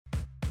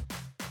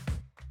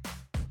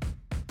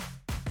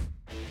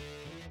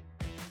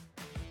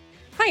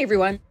Hi,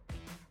 everyone.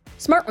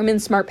 Smart Women,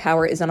 Smart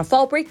Power is on a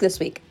fall break this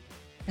week.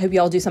 I hope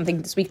you all do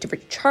something this week to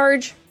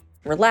recharge,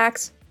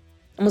 relax,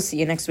 and we'll see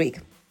you next week.